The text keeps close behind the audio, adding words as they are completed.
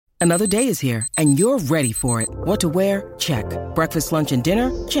Another day is here, and you're ready for it. What to wear? Check. Breakfast, lunch, and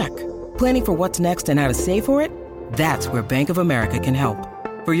dinner? Check. Planning for what's next and how to save for it? That's where Bank of America can help.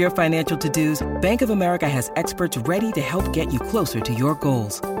 For your financial to-dos, Bank of America has experts ready to help get you closer to your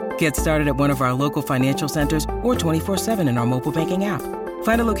goals. Get started at one of our local financial centers or 24/7 in our mobile banking app.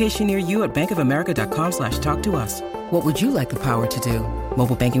 Find a location near you at bankofamerica.com/talktous. What would you like the power to do?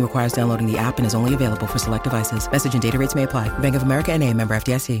 Mobile banking requires downloading the app and is only available for select devices. Message and data rates may apply. Bank of America N.A., member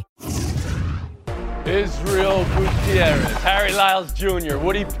FDIC. Israel Gutierrez, Harry Lyles Jr.,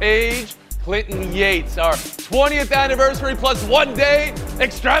 Woody Page, Clinton Yates, our 20th anniversary plus 1 day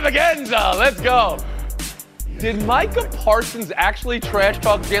extravaganza. Let's go. Did Micah Parsons actually trash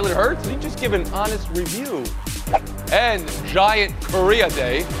talk Jalen Hurts? Did he just give an honest review? And Giant Korea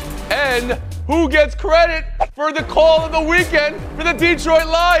Day. And who gets credit for the call of the weekend for the Detroit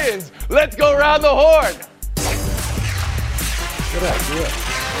Lions? Let's go around the horn. Good idea.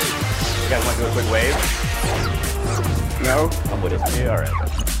 You guys want to do a quick wave? No? I'm with it. Yeah, all right.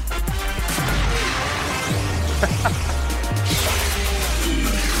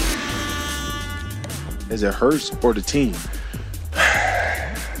 Is it Hurts or the team?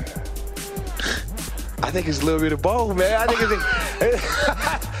 I think it's a little bit of both, man. I think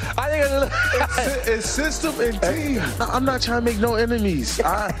It's system and team. I'm not trying to make no enemies.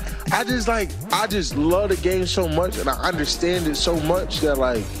 I just love the game so much, and I understand it so much that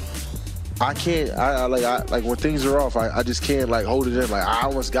I can't. I when things are off, I just can't hold it in. I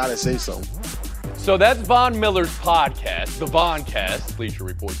almost gotta say something. So that's Von Miller's podcast, the Voncast, Bleacher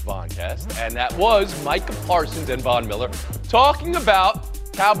Report's Voncast, and that was Micah Parsons and Von Miller talking about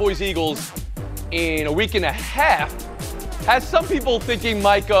Cowboys-Eagles in a week and a half. Has some people thinking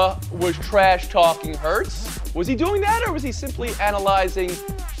Micah was trash-talking Hurts? Was he doing that, or was he simply analyzing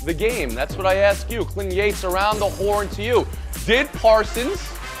the game? That's what I ask you. Clinton Yates, around the horn to you. Did Parsons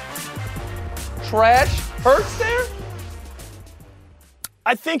trash Hurts there?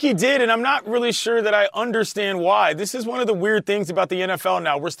 I think he did, and I'm not really sure that I understand why. This is one of the weird things about the NFL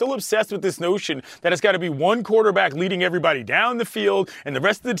now. We're still obsessed with this notion that it's got to be one quarterback leading everybody down the field, and the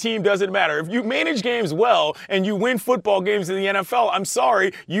rest of the team doesn't matter. If you manage games well and you win football games in the NFL, I'm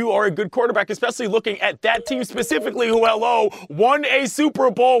sorry, you are a good quarterback, especially looking at that team specifically who, won a Super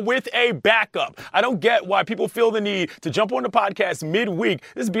Bowl with a backup. I don't get why people feel the need to jump on the podcast midweek.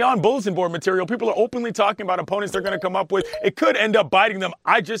 This is beyond bulletin board material. People are openly talking about opponents they're going to come up with. It could end up biting them.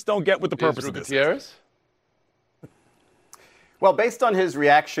 I just don't get what the purpose of this is. Well, based on his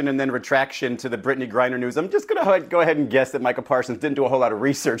reaction and then retraction to the Brittany Griner news, I'm just going to go ahead and guess that Micah Parsons didn't do a whole lot of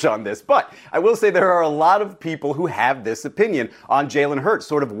research on this. But I will say there are a lot of people who have this opinion on Jalen Hurts,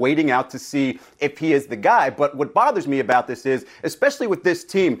 sort of waiting out to see if he is the guy. But what bothers me about this is, especially with this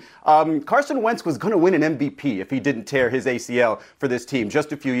team, Carson Wentz was going to win an MVP if he didn't tear his ACL for this team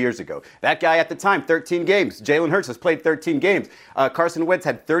just a few years ago. That guy at the time, 13 games. Jalen Hurts has played 13 games. Carson Wentz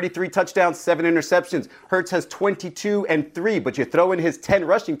had 33 touchdowns, 7 interceptions. Hurts has 22 and 3, but you throw in his 10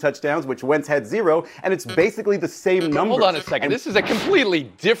 rushing touchdowns, which Wentz had 0, and it's basically the same number. Hold on a second. This is a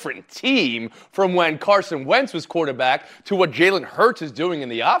completely different team from when Carson Wentz was quarterback to what Jalen Hurts is doing in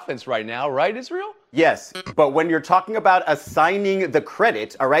the offense right now, right, Israel? Yes, but when you're talking about assigning the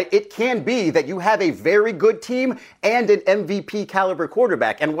credit, all right, it can be that you have a very good team and an MVP caliber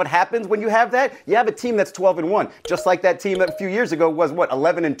quarterback. And what happens when you have that? You have a team that's 12-1, just like that team that a few years ago was,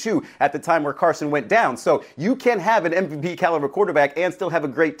 11-2 at the time where Carson went down. So you can have an MVP caliber quarterback and still have a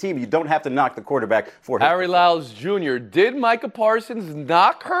great team. You don't have to knock the quarterback for him. Harry Lyles Jr., did Micah Parsons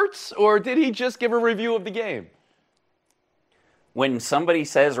knock Hurts, or did he just give a review of the game? When somebody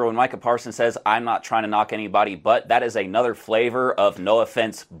says, or when Micah Parsons says, I'm not trying to knock anybody, but that is another flavor of no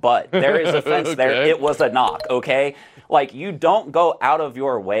offense, but there is offense okay. there. It was a knock, okay? You don't go out of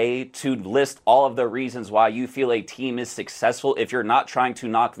your way to list all of the reasons why you feel a team is successful if you're not trying to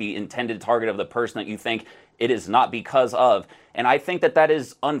knock the intended target of the person that you think it is not because of. And I think that that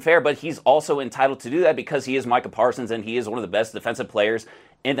is unfair, but he's also entitled to do that because he is Micah Parsons and he is one of the best defensive players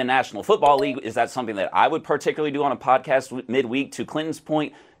in the National Football League. Is that something that I would particularly do on a podcast midweek? To Clinton's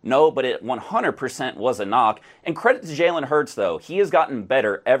point, no, but it 100% was a knock. And credit to Jalen Hurts, though. He has gotten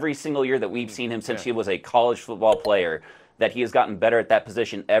better every single year that we've seen him since he was a college football player, that he has gotten better at that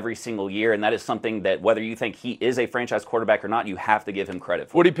position every single year. And that is something that whether you think he is a franchise quarterback or not, you have to give him credit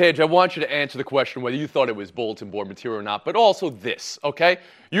for. Woody Page, I want you to answer the question whether you thought it was bulletin board material or not, but also this, okay?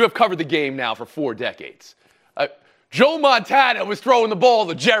 You have covered the game now for 4 decades. Joe Montana was throwing the ball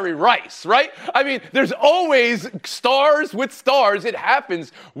to Jerry Rice, right? I mean, there's always stars with stars. It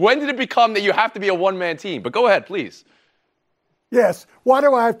happens. When did it become that you have to be a one-man team? But go ahead, please. Yes. Why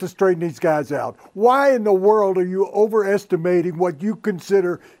do I have to straighten these guys out? Why in the world are you overestimating what you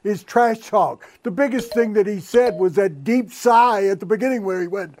consider is trash talk? The biggest thing that he said was that deep sigh at the beginning where he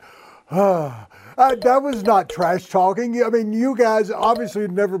went, that was not trash talking. I mean, you guys obviously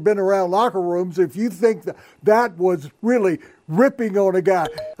have never been around locker rooms. If you think that was really ripping on a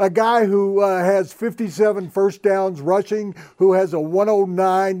guy who has 57 first downs rushing, who has a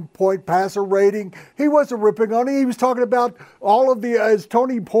 109-point passer rating, he wasn't ripping on him. He was talking about all of the, as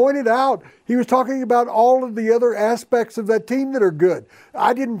Tony pointed out, he was talking about all of the other aspects of that team that are good.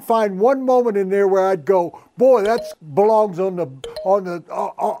 I didn't find one moment in there where I'd go, boy, that belongs on the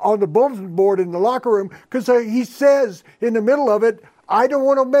bulletin board in the locker room, because he says in the middle of it, I don't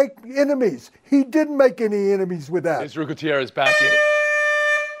want to make enemies. He didn't make any enemies with that. Israel Gutierrez back in.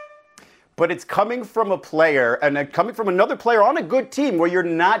 But it's coming from a player and coming from another player on a good team where you're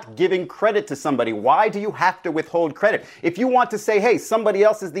not giving credit to somebody. Why do you have to withhold credit? If you want to say, hey, somebody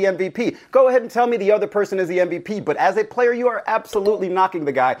else is the MVP, go ahead and tell me the other person is the MVP. But as a player, you are absolutely knocking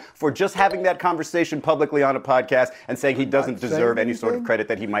the guy for just having that conversation publicly on a podcast and saying he doesn't deserve any sort of credit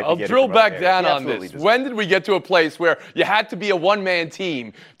that he might be getting. I'll drill back down on this. When did we get to a place where you had to be a one-man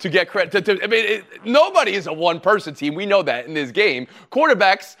team to get credit? Nobody is a one-person team. We know that in this game.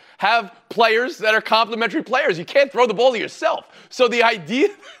 Quarterbacks have players that are complementary players. You can't throw the ball to yourself. So the idea,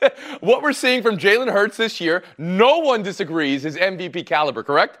 what we're seeing from Jalen Hurts this year, no one disagrees is MVP caliber,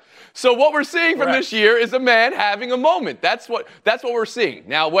 correct? So what we're seeing from this year is a man having a moment. That's what we're seeing.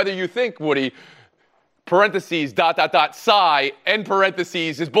 Now, whether you think, Woody, parentheses, ... sigh, end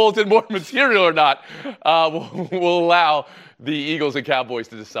parentheses, is bulletin board material or not, we'll allow the Eagles and Cowboys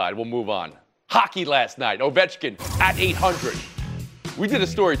to decide. We'll move on. Hockey last night. Ovechkin at 800. We did a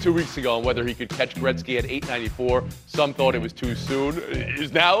story 2 weeks ago on whether he could catch Gretzky at 894. Some thought it was too soon.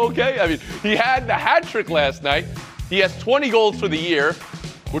 Is now okay? I mean, he had the hat trick last night. He has 20 goals for the year,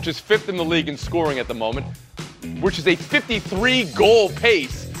 which is 5th in the league in scoring at the moment, which is a 53-goal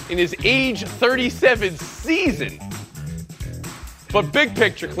pace in his age 37 season. But big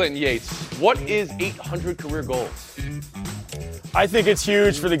picture, Clinton Yates, what is 800 career goals? I think it's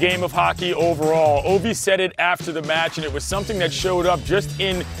huge for the game of hockey overall. Ovi said it after the match, and it was something that showed up just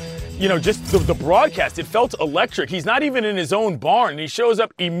in, just the broadcast. It felt electric. He's not even in his own barn. And he shows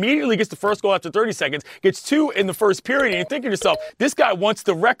up, immediately gets the first goal after 30 seconds, gets 2 in the first period, and you think to yourself, this guy wants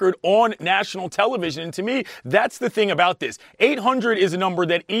the record on national television. And to me, that's the thing about this. 800 is a number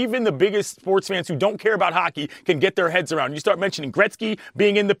that even the biggest sports fans who don't care about hockey can get their heads around. You start mentioning Gretzky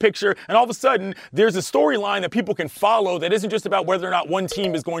being in the picture, and all of a sudden, there's a storyline that people can follow that isn't just about whether or not one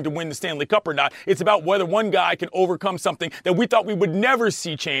team is going to win the Stanley Cup or not. It's about whether one guy can overcome something that we thought we would never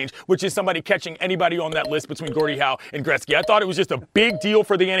see change, which is somebody catching anybody on that list between Gordie Howe and Gretzky. I thought it was just a big deal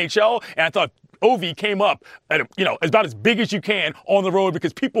for the NHL, and I thought Ovi came up at about as big as you can on the road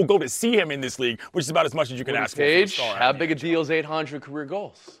because people go to see him in this league, which is about as much as you can ask for. How big a deal is 800 career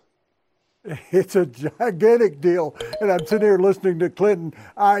goals? It's a gigantic deal. And I'm sitting here listening to Clinton.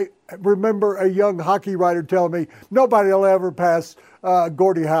 I remember a young hockey writer telling me, nobody will ever pass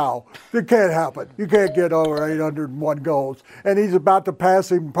Gordie Howe. It can't happen. You can't get over 801 goals. And he's about to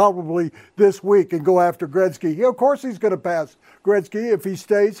pass him probably this week and go after Gretzky. Of course he's going to pass Gretzky if he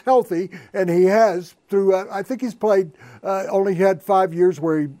stays healthy, and he has through, I think he's played, only had 5 years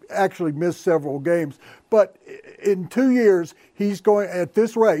where he actually missed several games. But in 2 years, at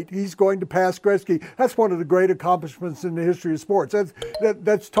this rate, he's going to pass Gretzky. That's one of the great accomplishments in the history of sports.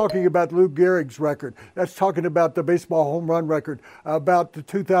 That's talking about Lou Gehrig's record. That's talking about the baseball home run record, about the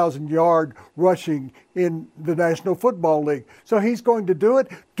 2,000-yard rushing in the National Football League. So he's going to do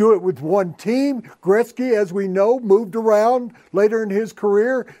it with one team. Gretzky, as we know, moved around later in his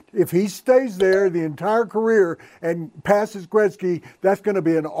career. If he stays there the entire career and passes Gretzky, that's going to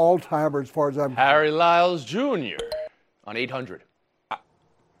be an all-timer as far as I'm concerned. Harry Lyles Jr. on 800.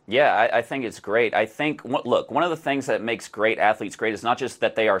 Yeah, I think it's great. I think, look, one of the things that makes great athletes great is not just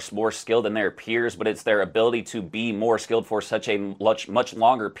that they are more skilled than their peers, but it's their ability to be more skilled for such a much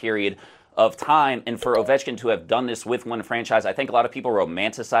longer period of time. And for Ovechkin to have done this with one franchise, I think a lot of people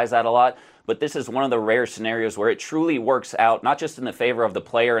romanticize that a lot, but this is one of the rare scenarios where it truly works out, not just in the favor of the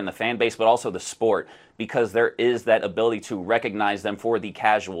player and the fan base, but also the sport, because there is that ability to recognize them for the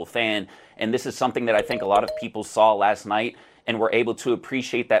casual fan. And this is something that I think a lot of people saw last night and were able to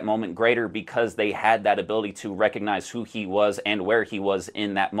appreciate that moment greater because they had that ability to recognize who he was and where he was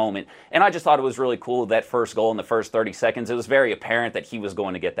in that moment. And I just thought it was really cool, that first goal in the first 30 seconds. It was very apparent that he was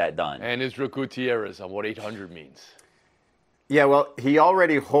going to get that done. And Israel Gutierrez on what 800 means. Yeah, well, he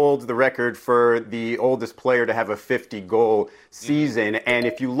already holds the record for the oldest player to have a 50-goal season. And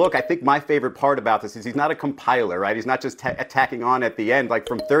if you look, I think my favorite part about this is he's not a compiler, right? He's not just attacking on at the end. Like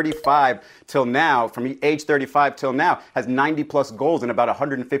from 35 till now, from age 35 till now, has 90-plus goals in about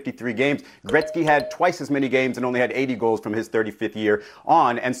 153 games. Gretzky had twice as many games and only had 80 goals from his 35th year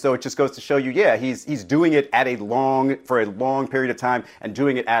on. And so it just goes to show you, yeah, he's doing it for a long period of time and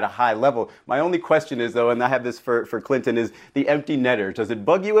doing it at a high level. My only question is, though, and I have this for Clinton, is the empty netters. Does it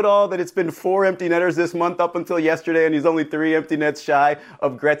bug you at all that it's been 4 empty netters this month up until yesterday, and he's only 3 empty nets shy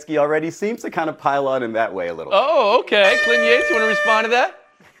of Gretzky already? Seems to kind of pile on in that way a little. Oh, okay. Clinton Yates, you want to respond to that?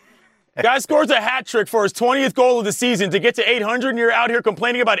 Guy scores a hat trick for his 20th goal of the season to get to 800, and you're out here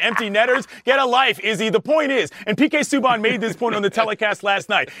complaining about empty netters? Get a life, Izzy. The point is, and PK Subban made this point on the telecast last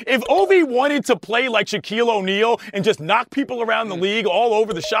night, if Ovi wanted to play like Shaquille O'Neal and just knock people around the league all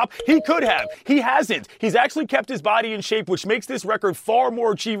over the shop, he could have. He hasn't. He's actually kept his body in shape, which makes this record far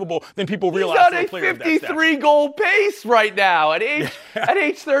more achievable than people realize. He's on a 53-goal pace right now at age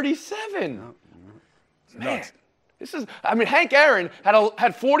 37. Man. Hank Aaron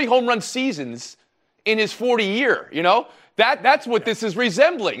had 40 home run seasons in his 40 year, you know? That's what this is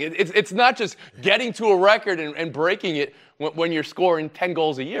resembling. It's not just getting to a record and breaking it when you're scoring 10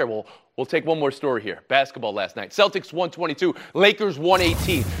 goals a year. We'll take one more story here. Basketball last night. Celtics 122, Lakers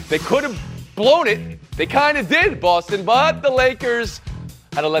 118. They could have blown it. They kind of did, Boston, but the Lakers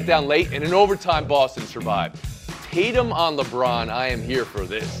had a letdown late, and in overtime, Boston survived. Tatum on LeBron, I am here for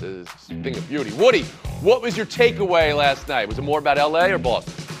this. It's a thing of beauty. Woody, what was your takeaway last night? Was it more about LA or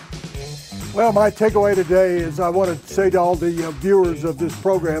Boston? Well, my takeaway today is I want to say to all the viewers of this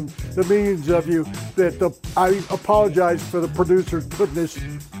program, the millions of you, that I apologize for the producers putting this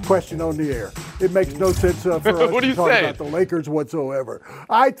question on the air. It makes no sense for us to talk about the Lakers whatsoever.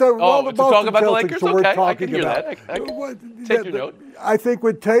 I thought, to talk about the Lakers? So okay, I can hear that. Take your note. I think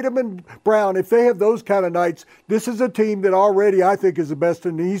with Tatum and Brown, if they have those kind of nights, this is a team that already I think is the best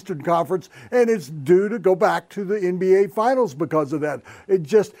in the Eastern Conference, and it's due to go back to the NBA Finals because of that. It's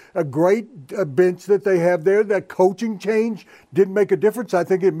just a great bench that they have there. That coaching change didn't make a difference. I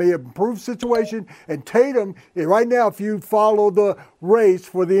think it may have improved the situation. And Tatum, right now, if you follow the race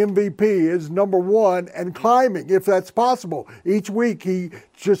for the MVP, is number one and climbing, if that's possible. Each week, he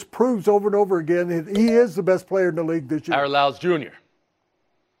just proves over and over again that he is the best player in the league this year. Aaron Lyles Jr.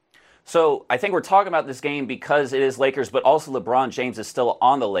 So I think we're talking about this game because it is Lakers, but also LeBron James is still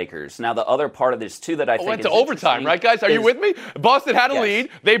on the Lakers. Now, the other part of this, too, that I think went to overtime, right, guys? Are you with me? Boston had a lead.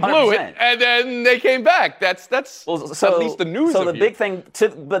 They blew 100%. It, and then they came back. That's at least the news of the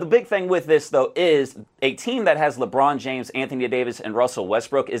big thing with this, though, is a team that has LeBron James, Anthony Davis, and Russell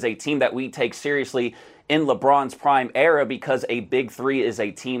Westbrook is a team that we take seriously in LeBron's prime era because a big three is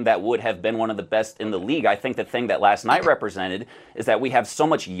a team that would have been one of the best in the league. I think the thing that last night represented is that we have so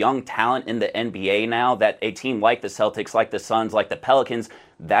much young talent in the NBA now that a team like the Celtics, like the Suns, like the Pelicans,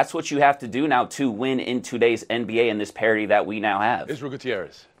 that's what you have to do now to win in today's NBA in this parity that we now have. Israel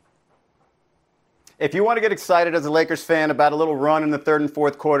Gutierrez. If you want to get excited as a Lakers fan about a little run in the third and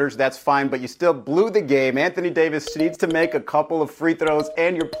fourth quarters, that's fine, but you still blew the game. Anthony Davis needs to make a couple of free throws,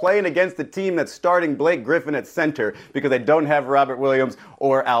 and you're playing against a team that's starting Blake Griffin at center because they don't have Robert Williams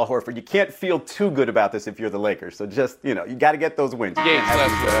or Al Horford. You can't feel too good about this if you're the Lakers. So just, you got to get those wins.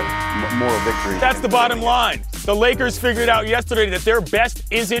 Moral victory. That's the bottom line. The Lakers figured out yesterday that their best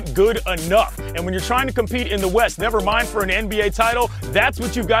isn't good enough. And when you're trying to compete in the West, never mind for an NBA title, that's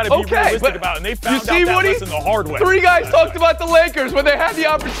what you've got to be realistic about. And they found out that lesson the hard way. 3 guys talked about the Lakers when they had the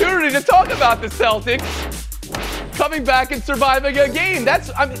opportunity to talk about the Celtics coming back and surviving a game.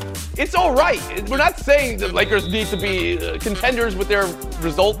 It's all right. We're not saying the Lakers need to be contenders with their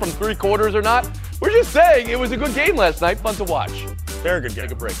result from 3 quarters or not. We're just saying it was a good game last night, fun to watch. Very good game.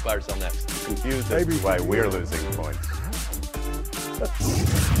 Take a break. Fire yourself next. Confused as to why we're losing points.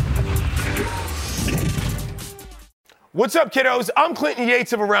 What's up, kiddos? I'm Clinton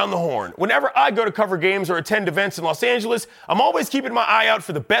Yates of Around the Horn. Whenever I go to cover games or attend events in Los Angeles, I'm always keeping my eye out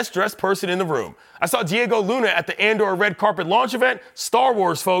for the best dressed person in the room. I saw Diego Luna at the Andor Red Carpet launch event, Star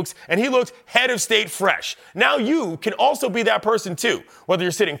Wars, folks, and he looked head of state fresh. Now you can also be that person too, whether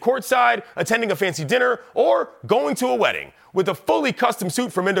you're sitting courtside, attending a fancy dinner, or going to a wedding. With a fully custom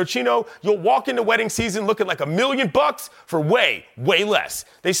suit from Indochino, you'll walk into wedding season looking like $1 million for way, way less.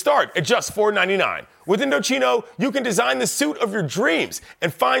 They start at just $4.99. With Indochino, you can design the suit of your dreams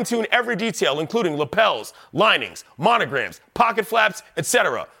and fine-tune every detail, including lapels, linings, monograms, pocket flaps,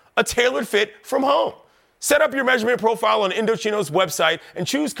 etc. A tailored fit from home. Set up your measurement profile on Indochino's website and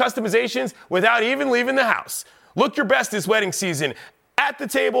choose customizations without even leaving the house. Look your best this wedding season at the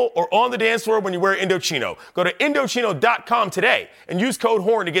table, or on the dance floor when you wear Indochino. Go to Indochino.com today and use code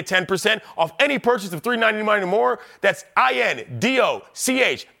HORN to get 10% off any purchase of $3.99 or more. That's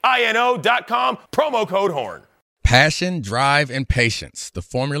INDOCHINO.com, promo code HORN. Passion, drive, and patience. The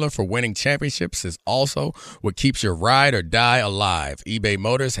formula for winning championships is also what keeps your ride or die alive. eBay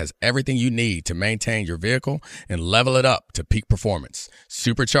Motors has everything you need to maintain your vehicle and level it up to peak performance.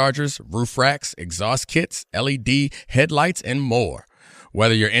 Superchargers, roof racks, exhaust kits, LED headlights, and more.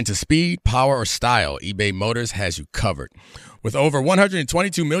 Whether you're into speed, power, or style, eBay Motors has you covered. With over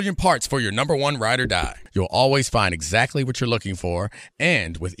 122 million parts for your number one ride or die, you'll always find exactly what you're looking for.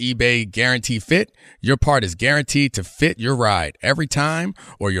 And with eBay Guarantee Fit, your part is guaranteed to fit your ride every time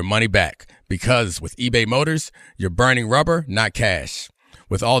or your money back. Because with eBay Motors, you're burning rubber, not cash.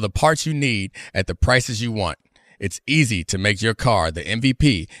 With all the parts you need at the prices you want, it's easy to make your car the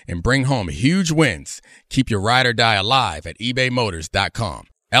MVP and bring home huge wins. Keep your ride or die alive at ebaymotors.com.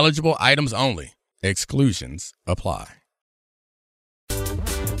 Eligible items only. Exclusions apply.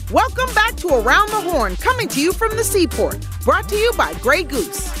 Welcome back to Around the Horn, coming to you from the Seaport. Brought to you by Grey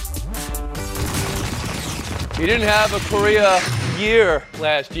Goose. He didn't have a Correa year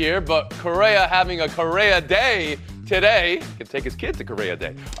last year, but Correa having a Correa day today. He can take his kid to Correa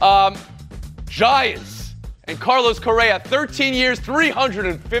Day. Giants and Carlos Correa, 13 years,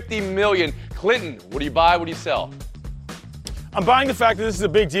 $350 million. Clinton, what do you buy? What do you sell? I'm buying the fact that this is a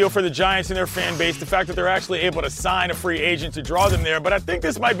big deal for the Giants and their fan base, the fact that they're actually able to sign a free agent to draw them there. But I think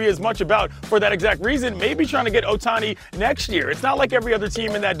this might be as much about, for that exact reason, maybe trying to get Ohtani next year. It's not like every other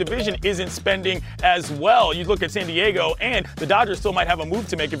team in that division isn't spending as well. You look at San Diego, and the Dodgers still might have a move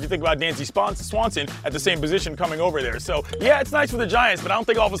to make if you think about Dansby Swanson at the same position coming over there. So, yeah, it's nice for the Giants, but I don't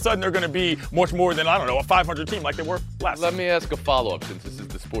think all of a sudden they're going to be much more than, a 500 team like they were last year. Let me ask a follow-up, since this is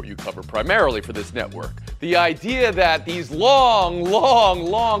the sport you cover primarily for this network. The idea that these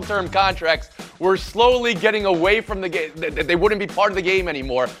long-term contracts were slowly getting away from the game, that they wouldn't be part of the game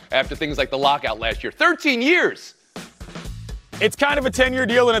anymore after things like the lockout last year. 13 years! It's kind of a 10-year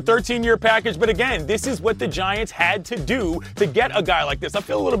deal and a 13-year package, but again, this is what the Giants had to do to get a guy like this. I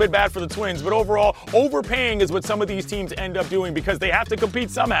feel a little bit bad for the Twins, but overall, overpaying is what some of these teams end up doing because they have to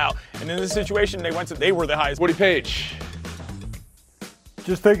compete somehow. And in this situation, they were the highest. Woody Page.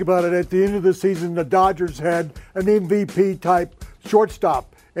 Just think about it. At the end of the season, the Dodgers had an MVP-type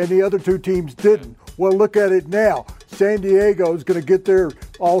shortstop, and the other two teams didn't. Well, look at it now. San Diego is going to get their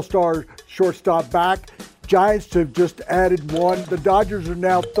all-star shortstop back. Giants have just added one. The Dodgers are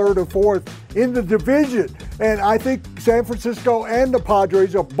now third or fourth in the division. And I think San Francisco and the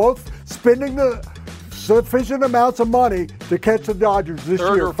Padres are both spending the sufficient amounts of money to catch the Dodgers this year.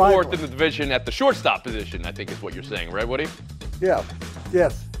 Third or fourth finally. in the division at the shortstop position, I think is what you're saying, right, Woody? Yeah.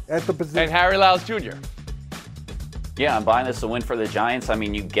 Yes, at the position. And Harry Lyles Jr. Yeah, I'm buying this a win for the Giants. I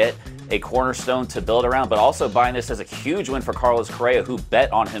mean, you get a cornerstone to build around, but also buying this as a huge win for Carlos Correa, who bet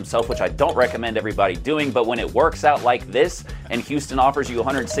on himself, which I don't recommend everybody doing. But when it works out like this and Houston offers you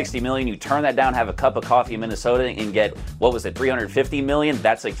 $160 million, you turn that down, have a cup of coffee in Minnesota and get, $350 million?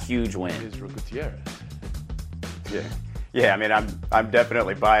 That's a huge win. Israel Gutierrez. Yeah, I mean, I'm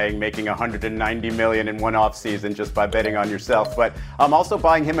definitely buying making $190 million in one off season just by betting on yourself. But I'm also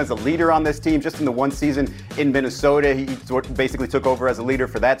buying him as a leader on this team. Just in the one season in Minnesota, he basically took over as a leader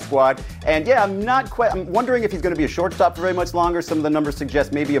for that squad. And yeah, I'm wondering if he's going to be a shortstop for very much longer. Some of the numbers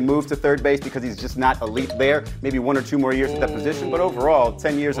suggest maybe a move to third base because he's just not elite there. Maybe 1 or 2 more years at that position. But overall,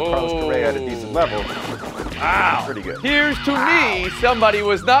 10 years of Carlos Correa at a decent level. Wow. Pretty good. Here's to me, somebody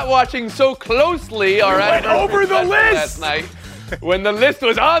was not watching so closely our went over the list last night when the list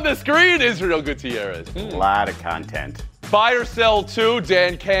was on the screen. Israel Gutierrez. A lot of content. Buy or sell to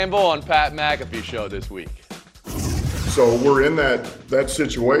Dan Campbell on Pat McAfee show this week. So we're in that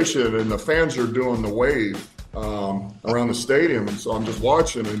situation, and the fans are doing the wave around the stadium, and so I'm just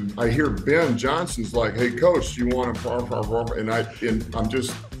watching, and I hear Ben Johnson's like, "Hey, coach, do you want to?" And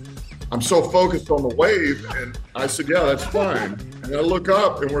I'm so focused on the wave, and I said, "Yeah, that's fine." And I look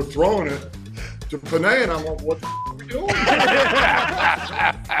up, and we're throwing it to Panay, and I'm like, "What the are we doing?"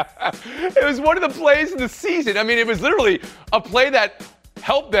 It was one of the plays in the season. I mean, it was literally a play that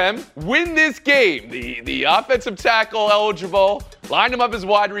helped them win this game. The offensive tackle eligible, lined him up as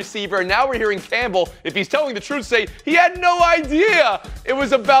wide receiver, and now we're hearing Campbell, if he's telling the truth, say he had no idea it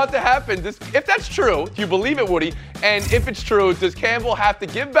was about to happen. If that's true, do you believe it, Woody? And if it's true, does Campbell have to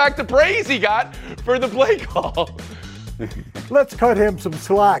give back the praise he got for the play call? Let's cut him some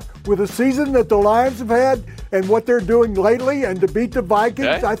slack. With the season that the Lions have had and what they're doing lately and to beat the Vikings,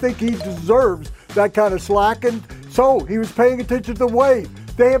 okay. I think he deserves that kind of slack. And so he was paying attention to the wave.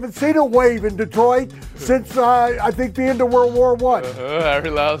 They haven't seen a wave in Detroit since, I think, the end of World War I. Harry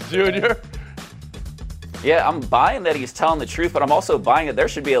Lyles Jr. Yeah, I'm buying that he's telling the truth, but I'm also buying that there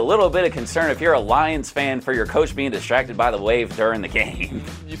should be a little bit of concern if you're a Lions fan for your coach being distracted by the wave during the game.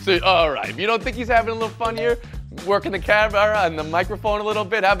 You see, all right. You don't think he's having a little fun here? Working the camera and the microphone a little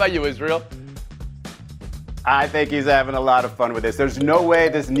bit? How about you, Israel? I think he's having a lot of fun with this. There's no way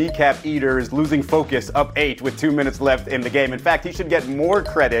this kneecap eater is losing focus up 8 with 2 minutes left in the game. In fact, he should get more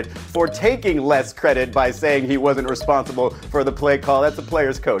credit for taking less credit by saying he wasn't responsible for the play call. That's a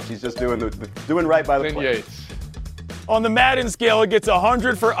player's coach. He's just doing right by the play. Yates. On the Madden scale, it gets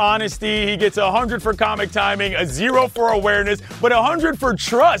 100 for honesty, he gets 100 for comic timing, a 0 for awareness, but 100 for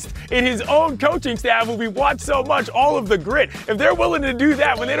trust in his own coaching staff who we watch so much, all of the grit. If they're willing to do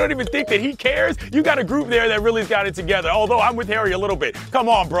that when they don't even think that he cares, you got a group there that really's got it together. Although I'm with Harry a little bit. Come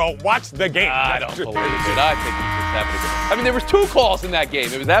on, bro, watch the game. I don't believe it. I think he's just having a good. I mean, there was 2 calls in that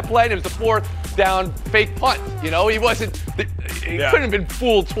game. It was that play and it was the 4th down fake punt. You know, he couldn't have been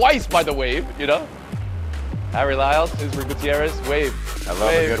fooled twice by the wave, you know? Harry Lyles, Israel Gutierrez, wave. I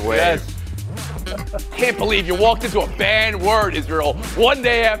love a good wave. Yes. Can't believe you walked into a banned word, Israel, one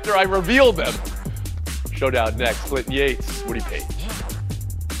day after I revealed them. Showdown next. Clinton Yates, Woody Page.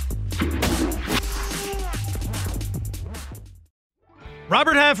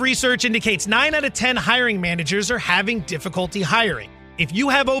 Robert Half research indicates 9 out of 10 hiring managers are having difficulty hiring. If you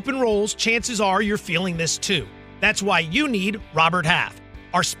have open roles, chances are you're feeling this too. That's why you need Robert Half.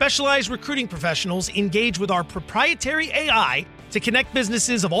 Our specialized recruiting professionals engage with our proprietary AI to connect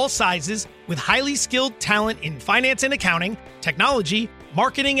businesses of all sizes with highly skilled talent in finance and accounting, technology,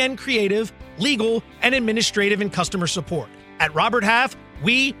 marketing and creative, legal, and administrative and customer support. At Robert Half,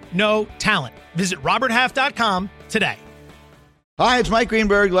 we know talent. Visit roberthalf.com today. Hi, it's Mike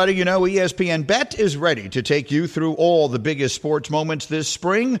Greenberg letting you know ESPN Bet is ready to take you through all the biggest sports moments this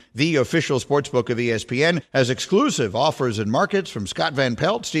spring. The official sportsbook of ESPN has exclusive offers and markets from Scott Van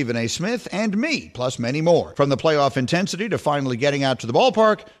Pelt, Stephen A. Smith, and me, plus many more. From the playoff intensity to finally getting out to the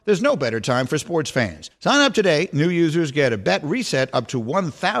ballpark, there's no better time for sports fans. Sign up today. New users get a bet reset up to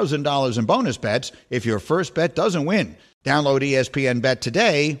 $1,000 in bonus bets if your first bet doesn't win. Download ESPN Bet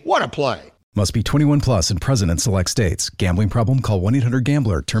today. What a play. Must be 21 plus and present in select states. Gambling problem? Call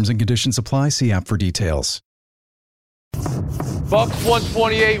 1-800-GAMBLER. Terms and conditions apply. See app for details. Bucks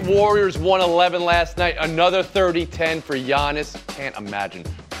 128, Warriors 111 last night. Another 30-10 for Giannis. Can't imagine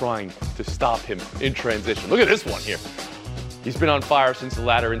trying to stop him in transition. Look at this one here. He's been on fire since the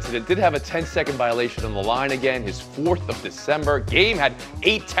ladder incident. Did have a 10-second violation on the line again. His 4th of December. Game had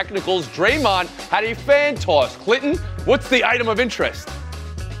 8 technicals. Draymond had a fan toss. Clinton, what's the item of interest?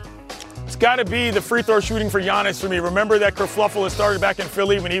 It's got to be the free throw shooting for Giannis for me. Remember that kerfluffle that started back in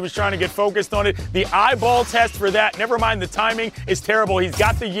Philly when he was trying to get focused on it? The eyeball test for that, never mind the timing, is terrible. He's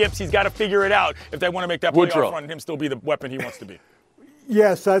got the yips. He's got to figure it out if they want to make that playoff run and him still be the weapon he wants to be.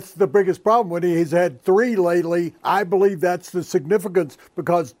 Yes, that's the biggest problem. When he's had 3 lately, I believe that's the significance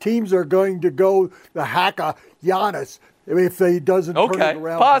because teams are going to go the Haka Giannis if he doesn't turn it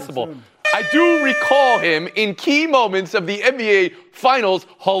around. Possible. I do recall him in key moments of the NBA Finals,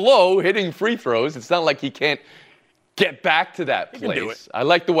 hitting free throws. It's not like he can't get back to that place. I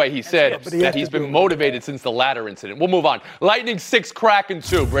like the way he said that he's been motivated since the ladder incident. We'll move on. Lightning 6, Kraken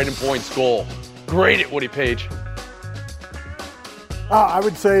 2. Brayden Point's goal. Great at Woody Page. I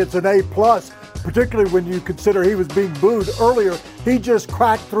would say it's an A+, particularly when you consider he was being booed earlier. He just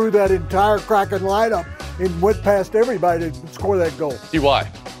cracked through that entire Kraken lineup and went past everybody to score that goal. See why?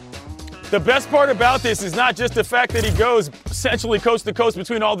 The best part about this is not just the fact that he goes essentially coast to coast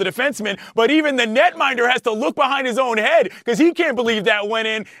between all the defensemen, but even the netminder has to look behind his own head because he can't believe that went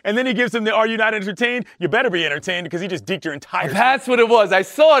in. And then he gives him the, "Are you not entertained? You better be entertained," because he just deked your entire That's what it was. I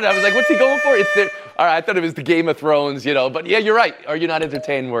saw it. I was like, what's he going for? All right, I thought it was the Game of Thrones, But yeah, you're right. "Are you not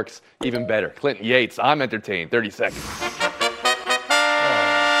entertained?" works even better. Clinton Yates, I'm entertained. 30 seconds.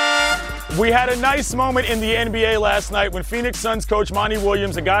 We had a nice moment in the NBA last night when Phoenix Suns coach Monty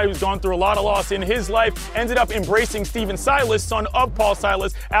Williams, a guy who's gone through a lot of loss in his life, ended up embracing Stephen Silas, son of Paul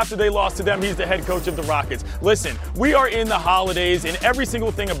Silas, after they lost to them. He's the head coach of the Rockets. Listen, we are in the holidays, and every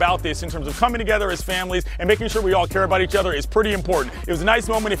single thing about this in terms of coming together as families and making sure we all care about each other is pretty important. It was a nice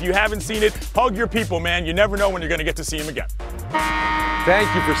moment. If you haven't seen it, hug your people, man. You never know when you're going to get to see them again.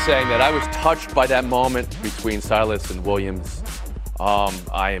 Thank you for saying that. I was touched by that moment between Silas and Williams.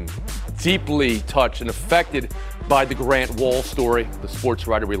 I am deeply touched and affected by the Grant Wall story, the sports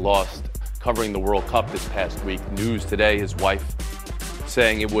writer we lost covering the World Cup this past week. News today, his wife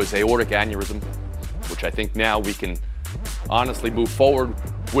saying it was aortic aneurysm, which I think now we can honestly move forward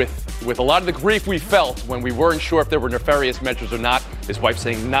with a lot of the grief we felt when we weren't sure if there were nefarious measures or not. His wife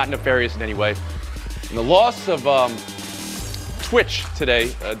saying not nefarious in any way. And the loss of Twitch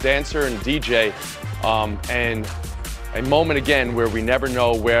today, a dancer and DJ, and a moment again where we never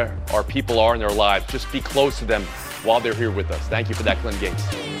know where our people are in their lives. Just be close to them while they're here with us. Thank you for that, Clinton Gates.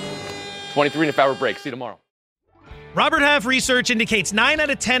 23.5 hour break. See you tomorrow. Robert Half research indicates 9 out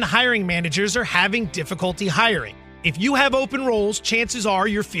of 10 hiring managers are having difficulty hiring. If you have open roles, chances are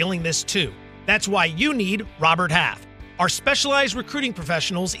you're feeling this too. That's why you need Robert Half. Our specialized recruiting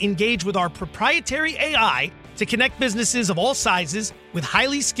professionals engage with our proprietary AI to connect businesses of all sizes with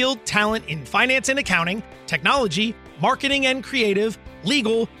highly skilled talent in finance and accounting, technology, marketing and creative,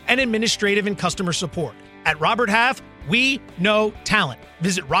 legal, and administrative and customer support. At Robert Half, we know talent.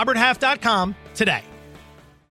 Visit roberthalf.com today.